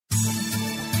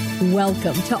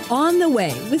Welcome to On the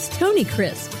Way with Tony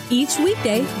Crisp. Each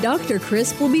weekday, Dr.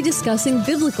 Crisp will be discussing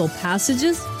biblical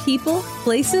passages, people,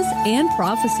 places, and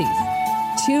prophecies.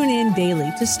 Tune in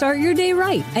daily to start your day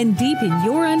right and deepen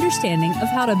your understanding of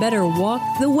how to better walk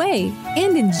the way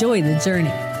and enjoy the journey.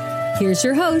 Here's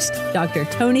your host, Dr.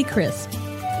 Tony Crisp.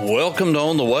 Welcome to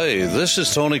On the Way. This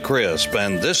is Tony Crisp,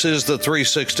 and this is the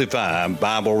 365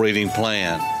 Bible Reading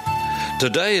Plan.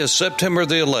 Today is September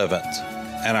the 11th.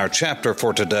 And our chapter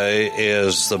for today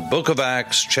is the book of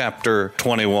Acts, chapter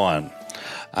 21.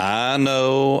 I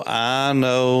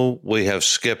know we have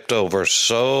skipped over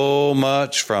so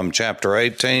much from chapter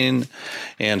 18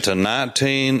 into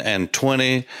 19 and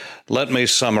 20. Let me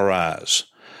summarize.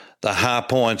 The high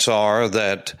points are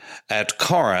that at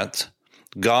Corinth,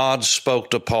 God spoke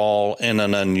to Paul in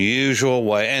an unusual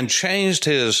way and changed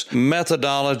his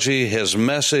methodology, his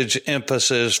message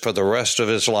emphasis for the rest of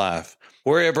his life.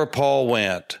 Wherever Paul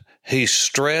went, he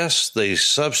stressed the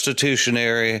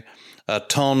substitutionary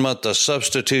atonement, the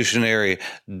substitutionary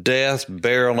death,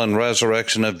 burial, and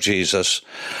resurrection of Jesus.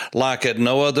 Like at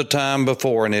no other time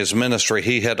before in his ministry,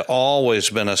 he had always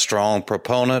been a strong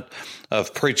proponent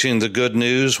of preaching the good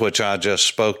news, which I just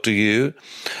spoke to you.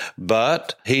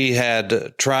 But he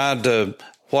had tried to,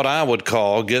 what I would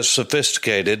call, get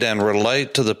sophisticated and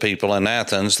relate to the people in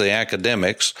Athens, the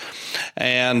academics,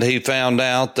 and he found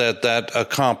out that that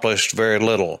accomplished very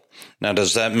little. Now,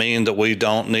 does that mean that we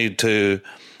don't need to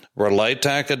relate to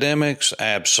academics?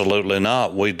 Absolutely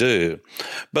not. We do.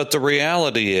 But the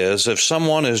reality is, if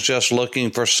someone is just looking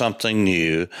for something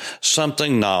new,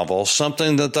 something novel,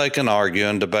 something that they can argue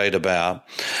and debate about,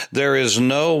 there is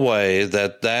no way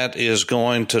that that is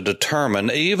going to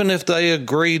determine, even if they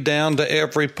agree down to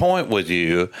every point with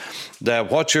you,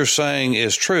 that what you're saying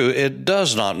is true. It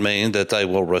does not mean that they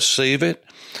will receive it,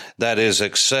 that is,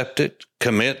 accept it,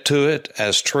 commit to it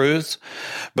as truth,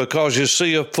 because you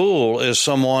see, a fool is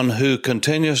someone who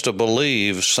continues to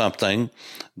believe something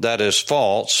that is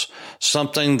false,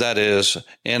 something that is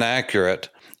inaccurate,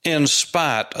 in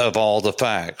spite of all the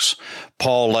facts.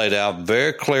 Paul laid out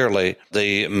very clearly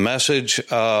the message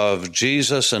of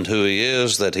Jesus and who he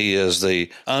is, that he is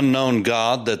the unknown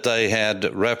God that they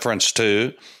had reference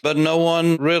to, but no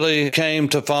one really came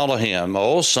to follow him.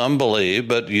 Oh, some believe,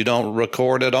 but you don't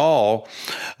record at all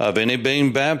of any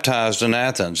being baptized in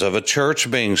Athens, of a church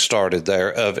being started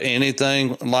there, of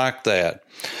anything like that.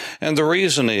 And the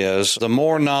reason is, the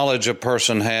more knowledge a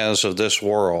person has of this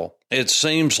world, it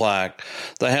seems like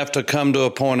they have to come to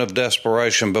a point of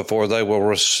desperation before they will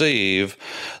receive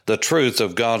the truth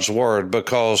of God's Word,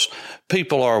 because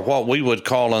people are what we would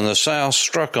call in the South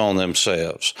struck on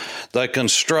themselves. They can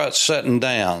strut sitting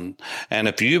down. And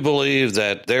if you believe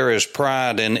that there is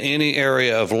pride in any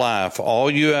area of life,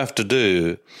 all you have to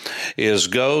do is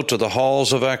go to the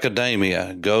halls of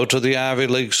academia, go to the Ivy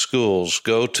League schools,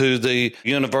 go to the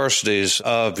universities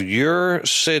of your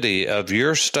city, of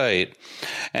your state,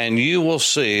 and you will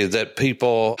see that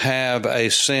people have a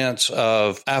sense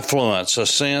of affluence, a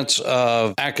sense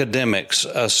of academics,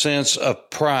 a sense of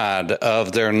pride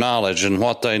of their knowledge and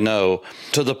what they know,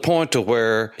 to the point to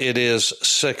where it is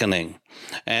sickening.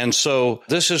 And so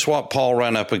this is what Paul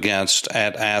ran up against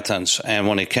at Athens. And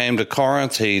when he came to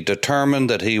Corinth, he determined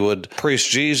that he would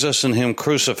preach Jesus and him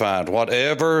crucified.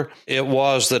 Whatever it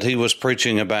was that he was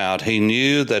preaching about, he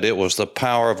knew that it was the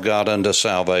power of God unto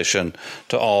salvation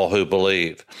to all who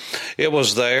believe. It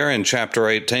was there in chapter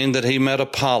 18 that he met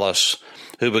Apollos,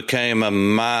 who became a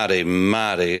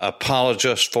mighty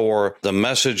apologist for the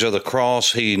message of the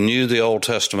cross. He knew the Old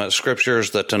Testament scriptures,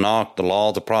 the Tanakh, the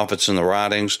law, the prophets, and the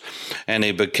writings, and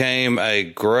he became a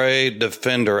great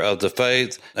defender of the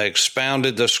faith,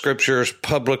 expounded the scriptures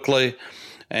publicly,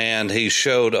 and he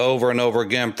showed over and over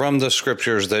again from the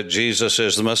scriptures that Jesus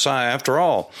is the Messiah. After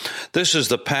all, this is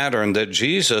the pattern that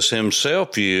Jesus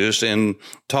himself used in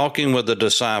talking with the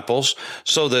disciples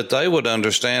so that they would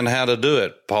understand how to do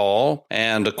it. Paul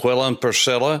and Aquila and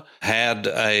Priscilla had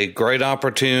a great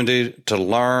opportunity to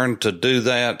learn to do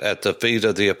that at the feet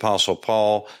of the Apostle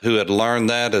Paul, who had learned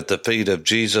that at the feet of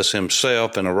Jesus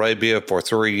himself in Arabia for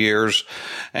 3 years.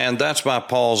 And that's by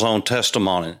Paul's own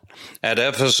testimony. At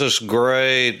Ephesus,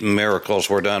 great miracles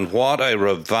were done. What a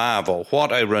revival,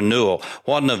 what a renewal,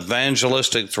 what an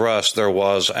evangelistic thrust there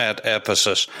was at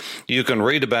Ephesus. You can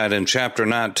read about it in chapter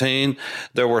 19.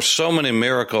 There were so many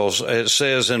miracles. It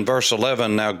says in verse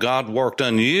 11, now God worked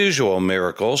unusual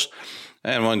miracles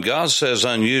And when God says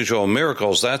unusual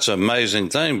miracles, that's an amazing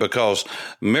thing, because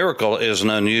miracle is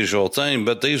an unusual thing,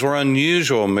 but these were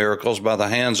unusual miracles by the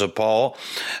hands of Paul.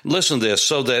 Listen to this,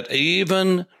 so that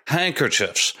even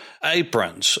handkerchiefs,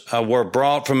 aprons were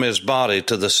brought from his body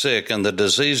to the sick, and the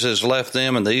diseases left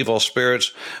them, and the evil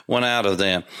spirits went out of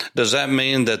them. Does that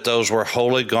mean that those were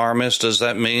holy garments? Does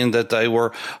that mean that they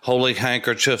were holy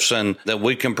handkerchiefs, and that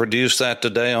we can produce that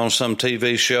today on some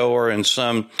TV show or in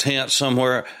some tent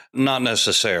somewhere? Not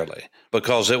necessarily,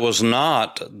 because it was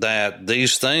not that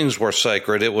these things were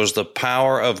sacred. It was the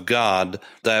power of God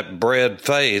that bred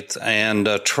faith and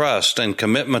trust and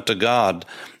commitment to God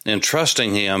in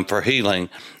trusting Him for healing.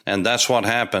 And that's what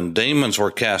happened. Demons were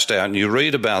cast out, and you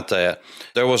read about that.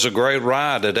 There was a great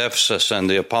riot at Ephesus, and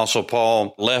the Apostle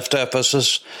Paul left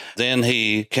Ephesus. Then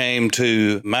he came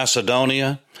to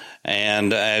Macedonia.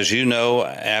 And as you know,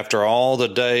 after all the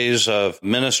days of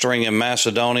ministering in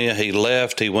Macedonia, he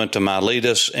left. He went to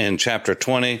Miletus in chapter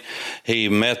 20. He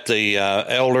met the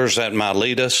elders at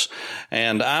Miletus.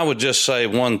 And I would just say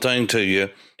one thing to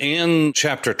you. In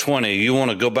chapter 20, you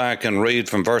want to go back and read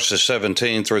from verses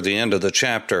 17 through the end of the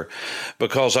chapter,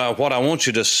 because what I want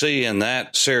you to see in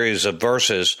that series of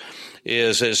verses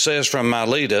is it says from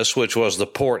Miletus, which was the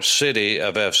port city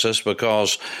of Ephesus,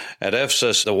 because at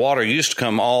Ephesus, the water used to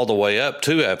come all the way up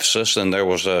to Ephesus, and there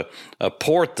was a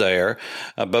port there,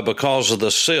 but because of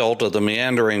the silt of the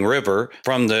meandering river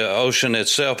from the ocean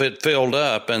itself, it filled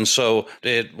up, and so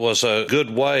it was a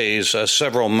good ways,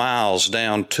 several miles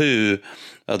down to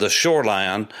the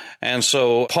shoreline. And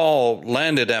so Paul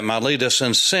landed at Miletus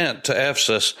and sent to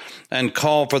Ephesus and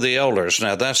called for the elders.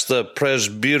 Now that's the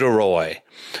presbyteroi.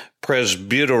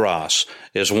 Presbyteros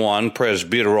is one,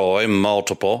 presbyteroi,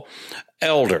 multiple.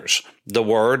 Elders. The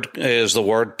word is the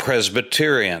word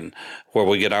Presbyterian, where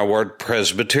we get our word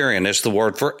Presbyterian. It's the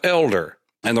word for elder.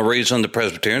 And the reason the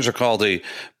Presbyterians are called the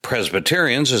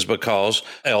Presbyterians is because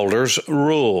elders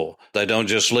rule. They don't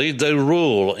just lead, they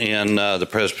rule in the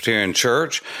Presbyterian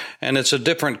church. And it's a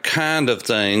different kind of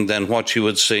thing than what you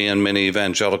would see in many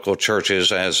evangelical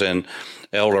churches, as in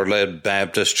elder-led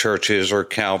Baptist churches or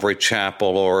Calvary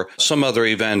Chapel or some other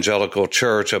evangelical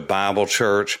church, a Bible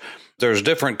church. There's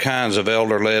different kinds of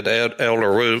elder-led,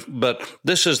 elder rule, but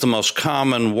this is the most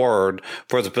common word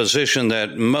for the position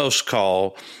that most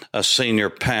call a senior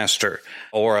pastor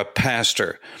or a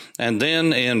pastor. And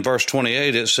then in verse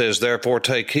 28, it says, therefore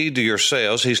take heed to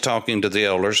yourselves. He's talking to the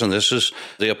elders, and this is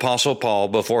the Apostle Paul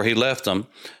before he left them.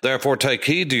 Therefore take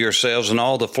heed to yourselves and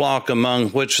all the flock among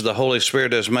which the Holy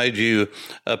Spirit has made you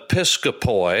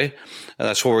episkopoi.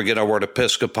 That's where we get our word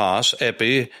episkopos.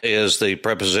 Epi is the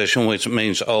preposition which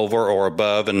means over or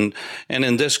above. And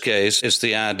in this case, it's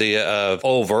the idea of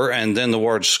over, and then the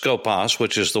word skopos,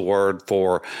 which is the word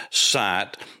for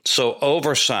sight. So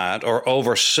oversight or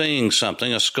overseeing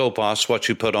something, a skopos, what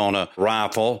you put on a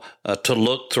rifle to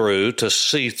look through, to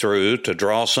see through, to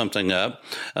draw something up.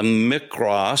 A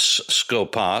mikros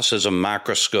skopos is a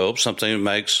microscope, something that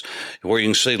makes where you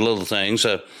can see little things.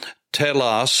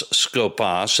 Telos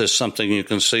skopos is something you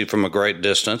can see from a great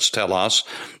distance. Telos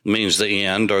means the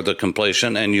end or the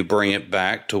completion, and you bring it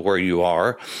back to where you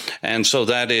are. And so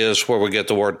that is where we get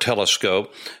the word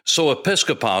telescope. So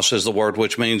episkopos is the word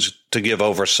which means to give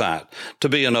oversight, to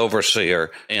be an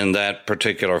overseer in that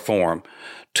particular form.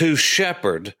 To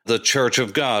shepherd the church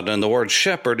of God. And the word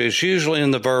shepherd is usually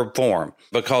in the verb form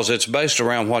because it's based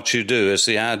around what you do. It's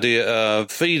the idea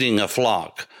of feeding a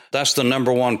flock. That's the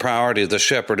number one priority of the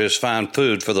shepherd, is find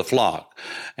food for the flock.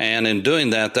 And in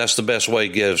doing that, that's the best way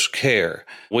he gives care.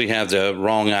 We have the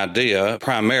wrong idea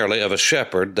primarily of a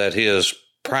shepherd, that his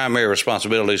primary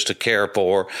responsibility is to care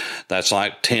for. That's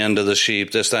like tend to the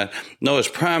sheep, this, that. No, his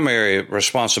primary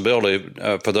responsibility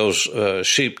for those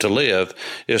sheep to live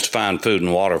is to find food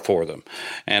and water for them.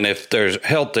 And if they're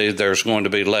healthy, there's going to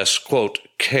be less, quote,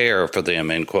 care for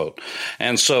them, end quote.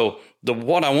 And so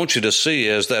what I want you to see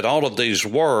is that all of these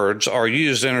words are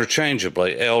used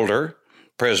interchangeably. Elder,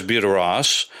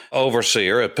 presbyteros,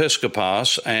 overseer,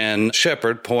 episkopos, and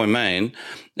shepherd, poimen,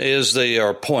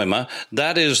 or poima,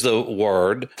 that is the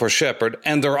word for shepherd,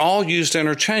 and they're all used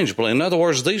interchangeably. In other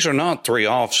words, these are not three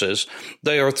offices.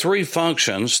 They are three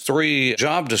functions, three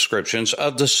job descriptions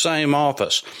of the same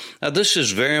office. Now, this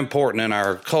is very important in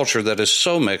our culture that is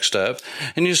so mixed up.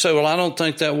 And you say, well, I don't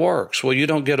think that works. Well, you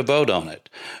don't get a vote on it,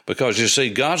 because you see,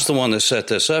 God's the one that set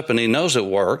this up, and he knows it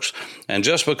works. And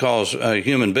just because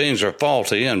human beings are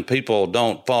faulty and people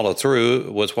don't follow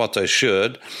through with what they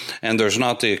should, and there's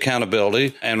not the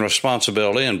accountability and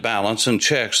responsibility and balance and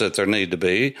checks that there need to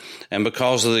be. And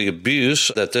because of the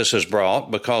abuse that this has brought,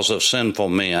 because of sinful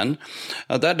men,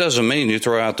 that doesn't mean you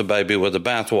throw out the baby with the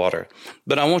bathwater.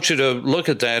 But I want you to look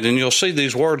at that, and you'll see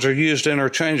these words are used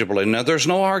interchangeably. Now, there's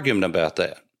no argument about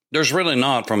that. There's really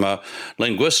not from a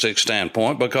linguistic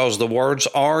standpoint, because the words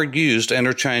are used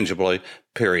interchangeably,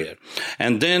 period.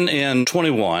 And then in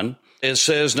 21, it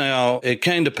says, now it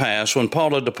came to pass when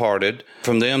Paul had departed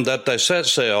from them that they set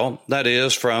sail, that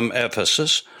is, from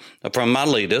Ephesus, from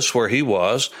Miletus, where he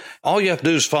was. All you have to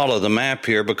do is follow the map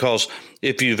here, because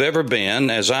if you've ever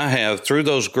been, as I have, through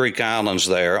those Greek islands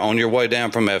there, on your way down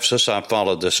from Ephesus, I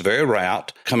followed this very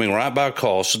route, coming right by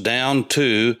Kos, down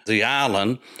to the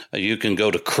island. You can go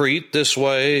to Crete this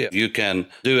way. You can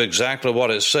do exactly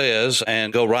what it says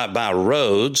and go right by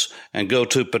Rhodes and go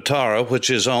to Patara,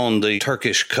 which is on the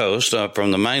Turkish coast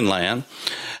from the mainland.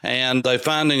 And they,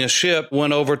 finding a ship,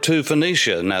 went over to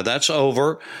Phoenicia. Now, that's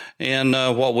over in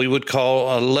what we would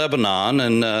call Lebanon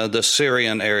and the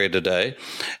Syrian area today.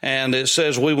 And it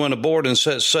says we went aboard and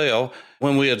set sail.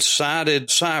 When we had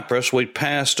sighted Cyprus, we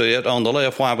passed it on the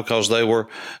left. Why? Because they were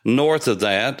north of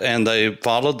that, and they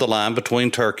followed the line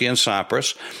between Turkey and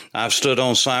Cyprus. I've stood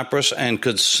on Cyprus and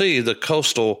could see the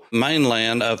coastal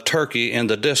mainland of Turkey in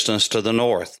the distance to the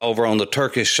north, over on the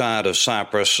Turkish side of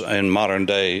Cyprus in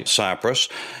modern-day Cyprus.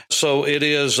 So it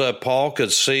is, Paul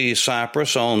could see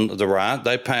Cyprus on the right.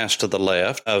 They passed to the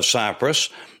left of Cyprus.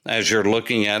 As you're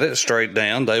looking at it straight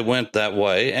down, they went that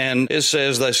way. And it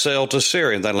says they sailed to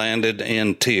Syria. They landed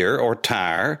in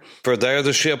Tyre, for there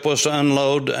the ship was to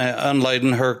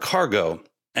unladen her cargo.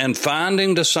 And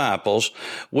finding disciples,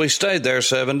 we stayed there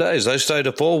 7 days. They stayed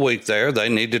a full week there. They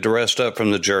needed to rest up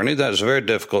from the journey. That was a very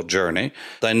difficult journey.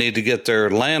 They need to get their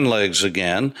land legs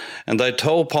again. And they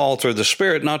told Paul through the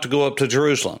Spirit not to go up to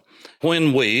Jerusalem.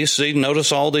 When we, see,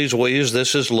 notice all these we's,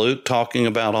 this is Luke talking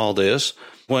about all this.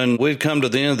 When we'd come to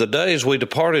the end of the days, we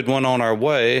departed, went on our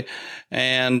way,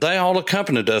 and they all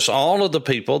accompanied us, all of the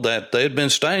people that they'd been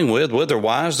staying with their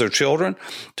wives, their children,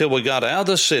 till we got out of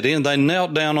the city, and they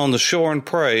knelt down on the shore and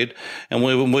prayed. And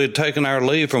when we had taken our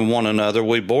leave from one another,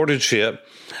 we boarded ship,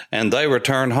 and they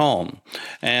returned home.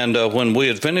 And when we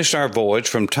had finished our voyage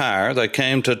from Tyre, they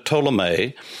came to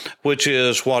Ptolemy, which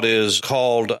is what is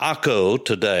called Akko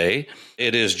today.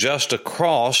 It is just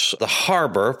across the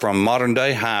harbor from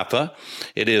modern-day Haifa.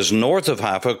 It is north of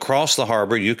Haifa, across the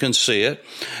harbor. You can see it.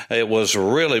 It was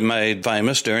really made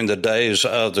famous during the days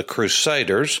of the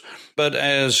Crusaders. But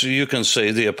as you can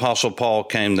see, the Apostle Paul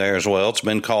came there as well. It's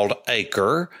been called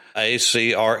Acre,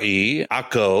 A-C-R-E,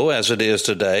 Akko, as it is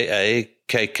today,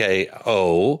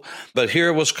 A-K-K-O. But here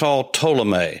it was called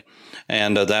Ptolemy.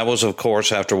 And that was, of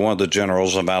course, after one of the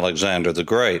generals of Alexander the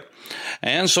Great.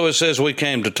 And so it says we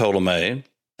came to Ptolemy.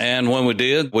 And when we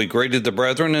did, we greeted the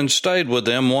brethren and stayed with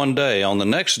them one day. On the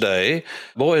next day,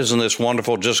 boy, isn't this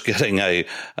wonderful, just getting a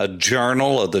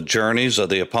journal of the journeys of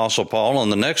the Apostle Paul. On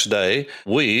the next day,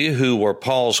 we, who were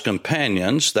Paul's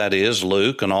companions, that is,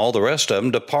 Luke and all the rest of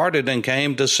them, departed and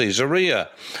came to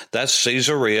Caesarea. That's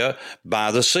Caesarea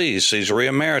by the sea,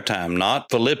 Caesarea Maritime,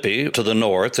 not Philippi to the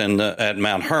north and at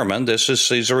Mount Hermon. This is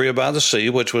Caesarea by the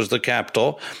sea, which was the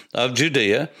capital of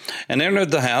Judea, and entered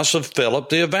the house of Philip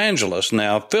the evangelist.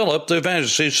 Now, Philip the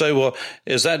evangelist, you say, well,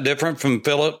 is that different from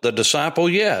Philip the disciple?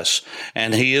 Yes.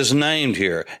 And he is named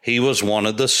here. He was one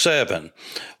of the 7.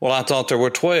 Well, I thought there were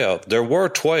 12. There were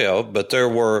 12, but there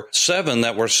were 7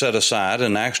 that were set aside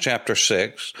in Acts chapter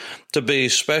 6 to be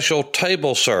special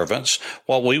table servants,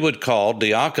 what we would call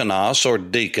diakonos or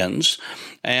deacons.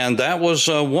 And that was,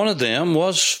 one of them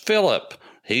was Philip.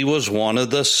 He was one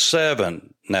of the 7.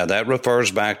 Now, that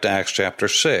refers back to Acts chapter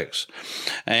 6.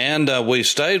 And we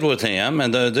stayed with him,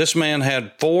 and this man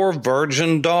had 4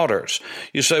 virgin daughters.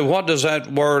 You say, what does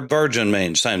that word virgin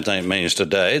mean? Same thing it means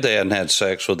today. They hadn't had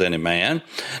sex with any man.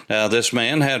 Now, this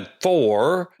man had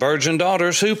 4 virgin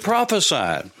daughters who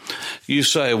prophesied. You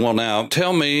say, well, now,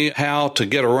 tell me how to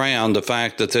get around the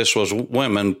fact that this was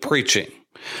women preaching.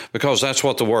 Because that's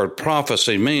what the word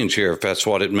prophecy means here, if that's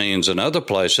what it means in other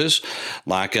places,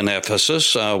 like in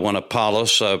Ephesus, when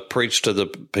Apollos preached to the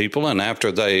people, and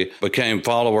after they became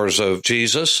followers of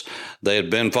Jesus, they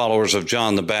had been followers of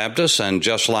John the Baptist, and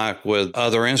just like with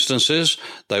other instances,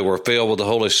 they were filled with the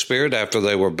Holy Spirit after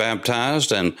they were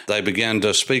baptized, and they began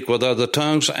to speak with other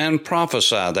tongues and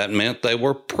prophesy. That meant they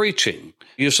were preaching.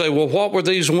 You say, well, what were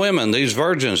these women, these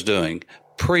virgins, doing?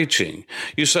 preaching.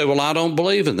 You say, well, I don't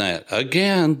believe in that.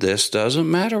 Again, this doesn't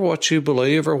matter what you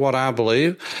believe or what I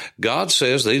believe. God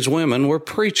says these women were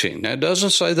preaching. Now, it doesn't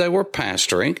say they were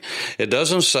pastoring. It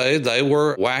doesn't say they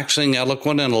were waxing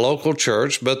eloquent in a local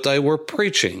church, but they were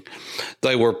preaching.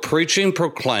 They were preaching,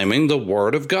 proclaiming the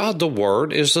Word of God. The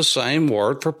Word is the same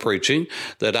word for preaching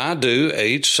that I do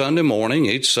each Sunday morning,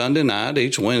 each Sunday night,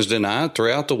 each Wednesday night,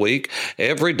 throughout the week,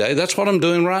 every day. That's what I'm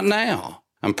doing right now.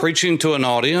 I'm preaching to an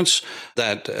audience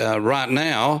that right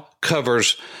now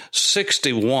covers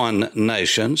 61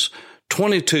 nations,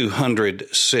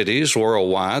 2,200 cities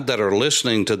worldwide that are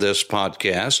listening to this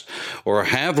podcast or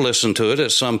have listened to it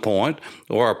at some point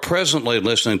or are presently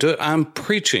listening to it. I'm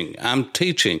preaching, I'm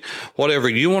teaching, whatever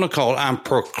you want to call it. I'm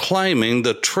proclaiming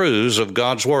the truths of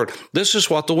God's Word. This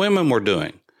is what the women were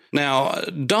doing. Now,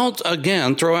 don't,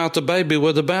 again, throw out the baby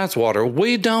with the bathwater.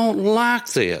 We don't like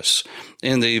this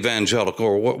in the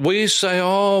evangelical. We say,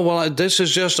 oh, well, this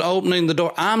is just opening the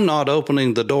door. I'm not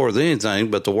opening the door with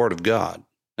anything but the Word of God.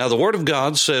 Now, the Word of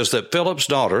God says that Philip's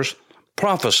daughters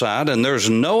prophesied, and there's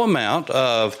no amount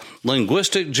of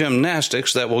linguistic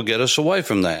gymnastics that will get us away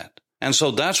from that. And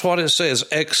so that's what it says.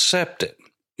 Accept it.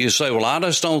 You say, well, I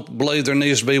just don't believe there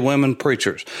needs to be women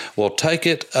preachers. Well, take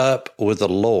it up with the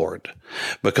Lord,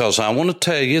 because I want to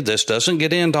tell you, this doesn't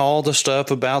get into all the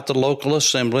stuff about the local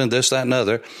assembly and this, that, and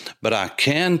other, but I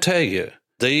can tell you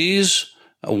these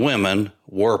women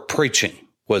were preaching.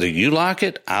 Whether you like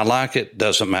it, I like it,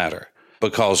 doesn't matter.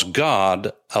 Because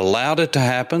God allowed it to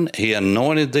happen. He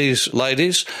anointed these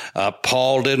ladies.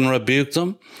 Paul didn't rebuke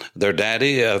them. Their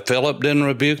daddy, Philip, didn't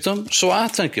rebuke them. So I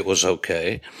think it was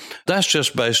okay. That's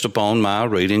just based upon my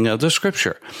reading of the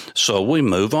Scripture. So we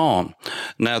move on.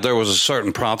 Now, there was a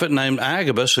certain prophet named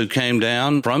Agabus who came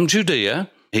down from Judea.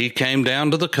 He came down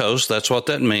to the coast. That's what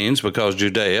that means, because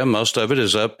Judea, most of it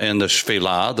is up in the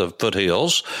Shephelah, the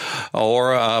foothills,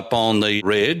 or up on the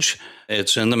ridge.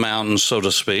 It's in the mountains, so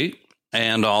to speak.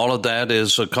 And all of that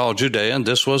is called Judea, and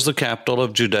this was the capital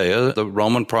of Judea, the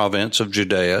Roman province of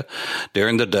Judea,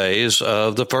 during the days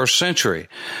of the first century.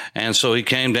 And so he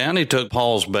came down, he took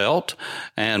Paul's belt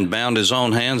and bound his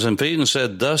own hands and feet and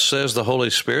said, thus says the Holy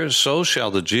Spirit, so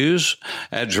shall the Jews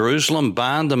at Jerusalem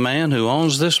bind the man who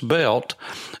owns this belt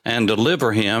and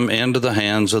deliver him into the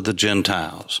hands of the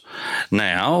Gentiles.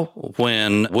 Now,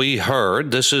 when we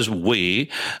heard, this is we,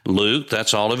 Luke,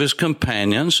 that's all of his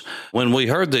companions, when we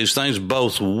heard these things,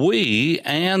 both we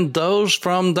and those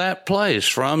from that place,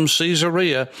 from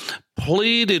Caesarea,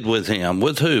 pleaded with him,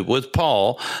 with who? With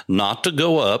Paul, not to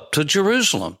go up to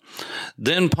Jerusalem.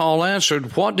 Then Paul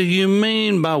answered, what do you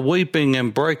mean by weeping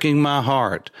and breaking my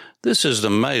heart? This is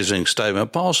an amazing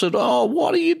statement. Paul said, oh,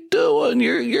 what are you doing?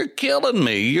 You're killing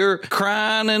me. You're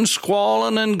crying and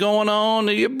squalling and going on.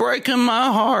 You're breaking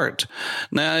my heart.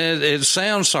 Now, it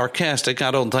sounds sarcastic.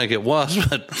 I don't think it was,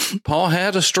 but Paul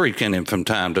had a streak in him from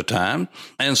time to time.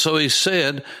 And so he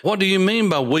said, what do you mean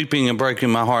by weeping and breaking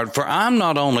my heart? For I'm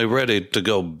not only ready to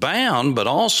go bound, but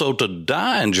also to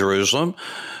die in Jerusalem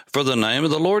for the name of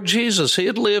the Lord Jesus. He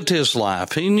had lived his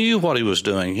life. He knew what he was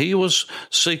doing. He was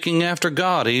seeking after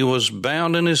God. He was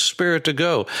bound in his spirit to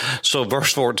go. So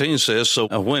verse 14 says, so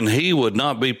when he would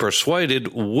not be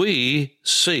persuaded, we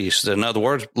ceased. In other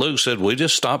words, Luke said, we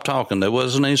just stopped talking. There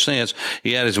wasn't any sense.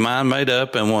 He had his mind made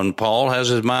up, and when Paul has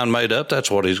his mind made up,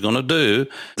 that's what he's going to do.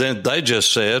 Then they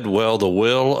just said, well, the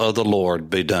will of the Lord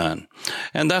be done.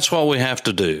 And that's what we have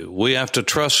to do. We have to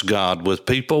trust God with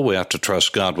people. We have to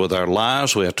trust God with our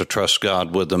lives. We have to trust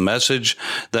God with the message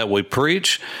that we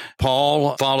preach.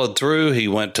 Paul followed through. He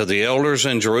went to the elders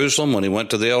in Jerusalem. When he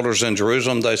went to the elders in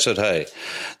Jerusalem, they said, hey,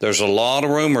 there's a lot of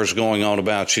rumors going on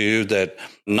about you that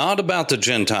not about the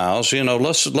Gentiles. You know,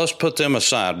 let's put them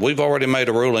aside. We've already made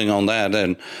a ruling on that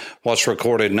and what's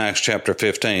recorded in Acts chapter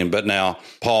 15. But now,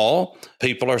 Paul,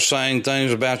 people are saying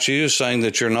things about you, saying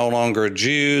that you're no longer a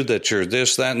Jew, that you're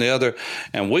this, that, and the other.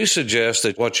 And we suggest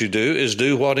that what you do is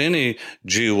do what any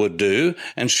Jew would do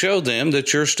and show them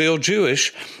that you're still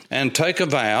Jewish, and take a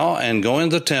vow and go in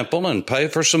the temple and pay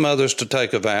for some others to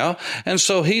take a vow. And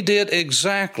so he did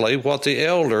exactly what the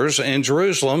elders in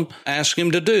Jerusalem asked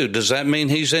him to do. Does that mean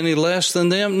he's any less than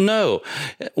them? No.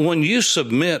 When you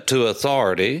submit to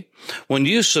authority, when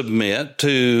you submit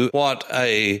to what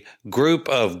a group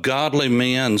of godly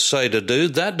men say to do,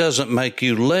 that doesn't make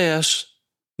you less.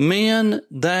 Men,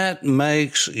 that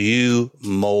makes you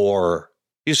more.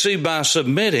 You see, by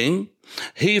submitting,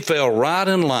 he fell right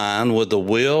in line with the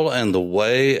will and the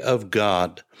way of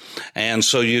God. And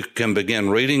so you can begin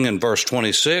reading in verse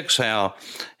 26 how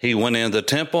he went into the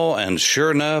temple, and sure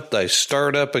enough, they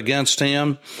stirred up against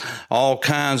him all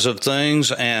kinds of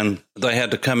things, and they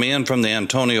had to come in from the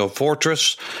Antonia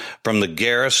fortress, from the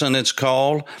garrison it's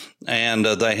called, and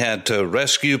they had to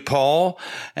rescue Paul.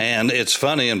 And it's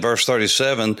funny, in verse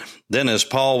 37, then as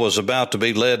Paul was about to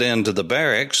be led into the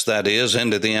barracks, that is,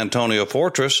 into the Antonia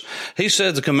fortress, he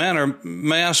said to the commander,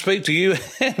 "May I speak to you?"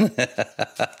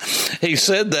 He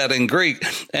said that in Greek,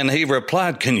 and he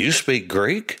replied, "Can you speak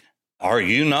Greek? Are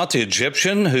you not the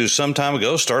Egyptian who some time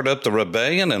ago started up the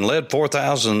rebellion and led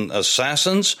 4,000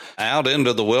 assassins out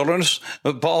into the wilderness?"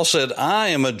 But Paul said, "I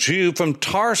am a Jew from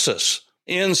Tarsus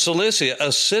in Cilicia,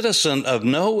 a citizen of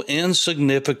no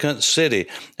insignificant city.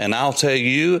 And I'll tell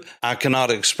you, I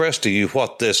cannot express to you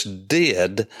what this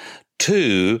did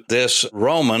to this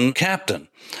Roman captain,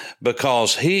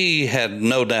 because he had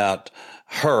no doubt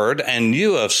heard and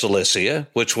knew of Cilicia,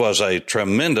 which was a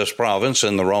tremendous province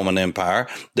in the Roman Empire,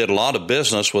 did a lot of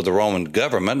business with the Roman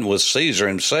government, with Caesar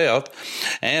himself,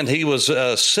 and he was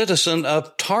a citizen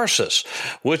of Tarsus,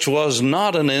 which was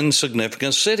not an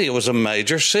insignificant city. It was a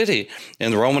major city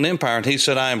in the Roman Empire, and he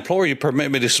said, "I implore you,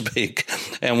 permit me to speak."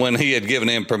 And when he had given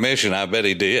him permission, I bet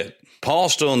he did. Paul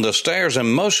stood on the stairs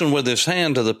and motioned with his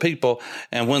hand to the people,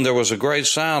 and when there was a great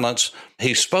silence,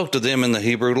 he spoke to them in the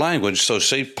Hebrew language. So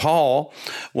see, Paul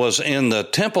was in the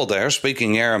temple there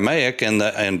speaking Aramaic in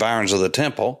the environs of the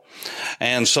temple,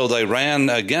 and so they ran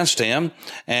against him,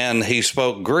 and he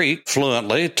spoke Greek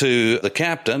fluently to the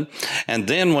captain, and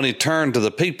then when he turned to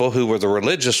the people who were the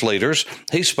religious leaders,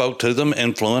 he spoke to them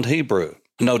in fluent Hebrew.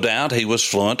 No doubt he was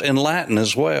fluent in Latin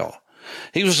as well.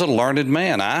 He was a learned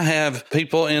man. I have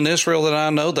people in Israel that I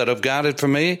know that have guided for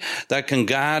me that can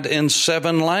guide in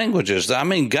 7 languages. I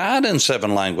mean, guide in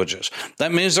 7 languages.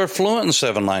 That means they're fluent in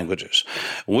 7 languages.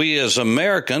 We as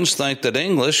Americans think that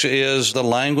English is the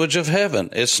language of heaven.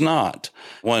 It's not.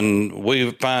 When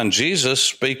we find Jesus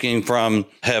speaking from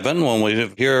heaven, when we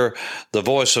hear the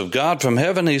voice of God from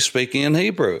heaven, he's speaking in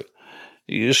Hebrew.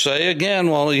 You say again,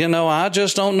 well, I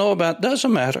just don't know about it.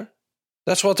 Doesn't matter.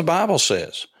 That's what the Bible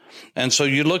says. And so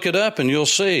you look it up and you'll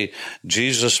see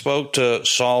Jesus spoke to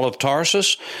Saul of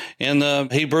Tarsus in the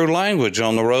Hebrew language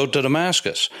on the road to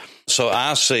Damascus. So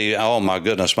I see, oh my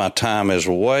goodness, my time is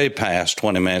way past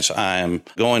 20 minutes. I am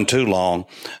going too long.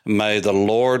 May the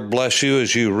Lord bless you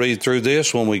as you read through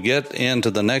this. When we get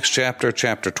into the next chapter,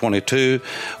 chapter 22,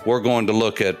 we're going to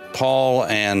look at Paul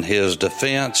and his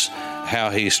defense,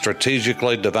 how he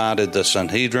strategically divided the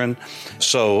Sanhedrin.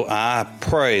 So I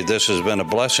pray this has been a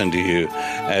blessing to you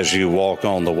as you walk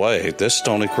on the way. This is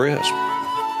Tony Crisp.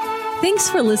 Thanks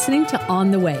for listening to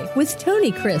On the Way with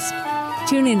Tony Crisp.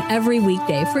 Tune in every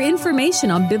weekday for information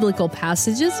on biblical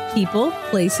passages, people,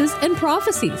 places, and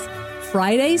prophecies.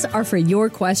 Fridays are for your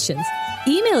questions.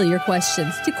 Email your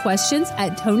questions to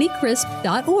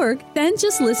questions@tonycrisp.org. Then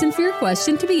just listen for your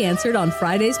question to be answered on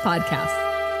Friday's podcast.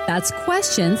 That's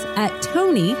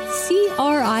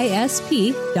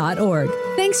questions@tonycrisp.org.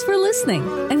 Thanks for listening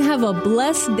and have a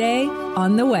blessed day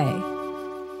on the way.